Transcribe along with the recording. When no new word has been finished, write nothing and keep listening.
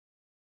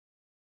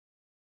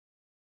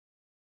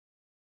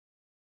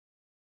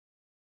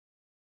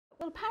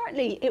Well,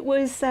 apparently it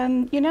was,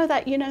 you know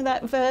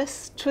that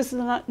verse, "'Twas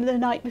the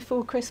night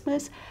before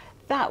Christmas."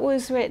 That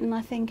was written,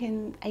 I think,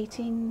 in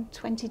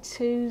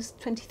 1822,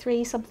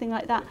 23, something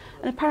like that.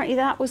 And apparently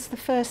that was the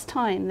first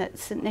time that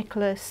St.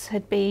 Nicholas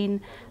had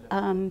been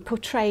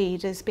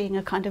portrayed as being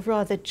a kind of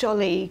rather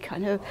jolly,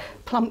 kind of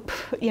plump,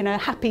 you know,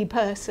 happy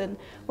person.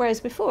 Whereas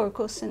before, of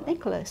course, St.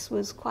 Nicholas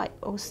was quite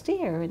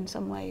austere in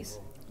some ways.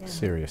 Yeah.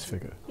 Serious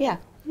figure. Yeah,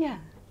 yeah.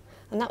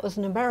 And that was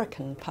an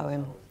American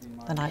poem,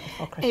 The Night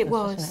Before Christmas, It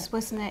was,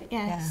 wasn't it?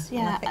 Yes,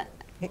 yeah.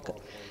 It got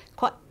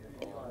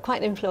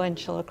quite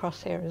influential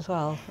across here as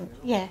well.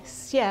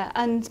 Yes, yeah,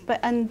 and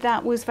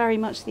that was very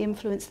much the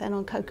influence then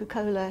on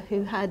Coca-Cola,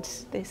 who had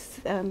this,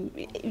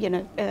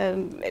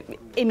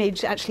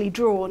 image actually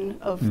drawn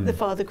of the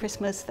Father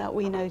Christmas that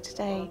we know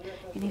today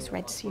in his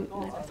red suit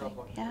and everything.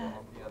 Yeah.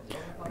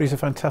 But he's a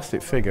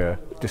fantastic figure,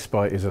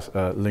 despite his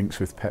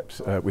links with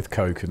with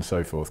Coke and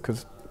so forth,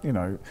 because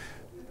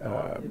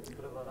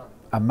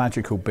a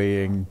magical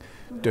being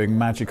doing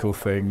magical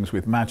things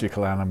with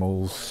magical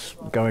animals,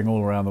 going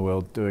all around the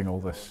world doing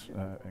all this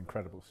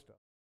incredible stuff.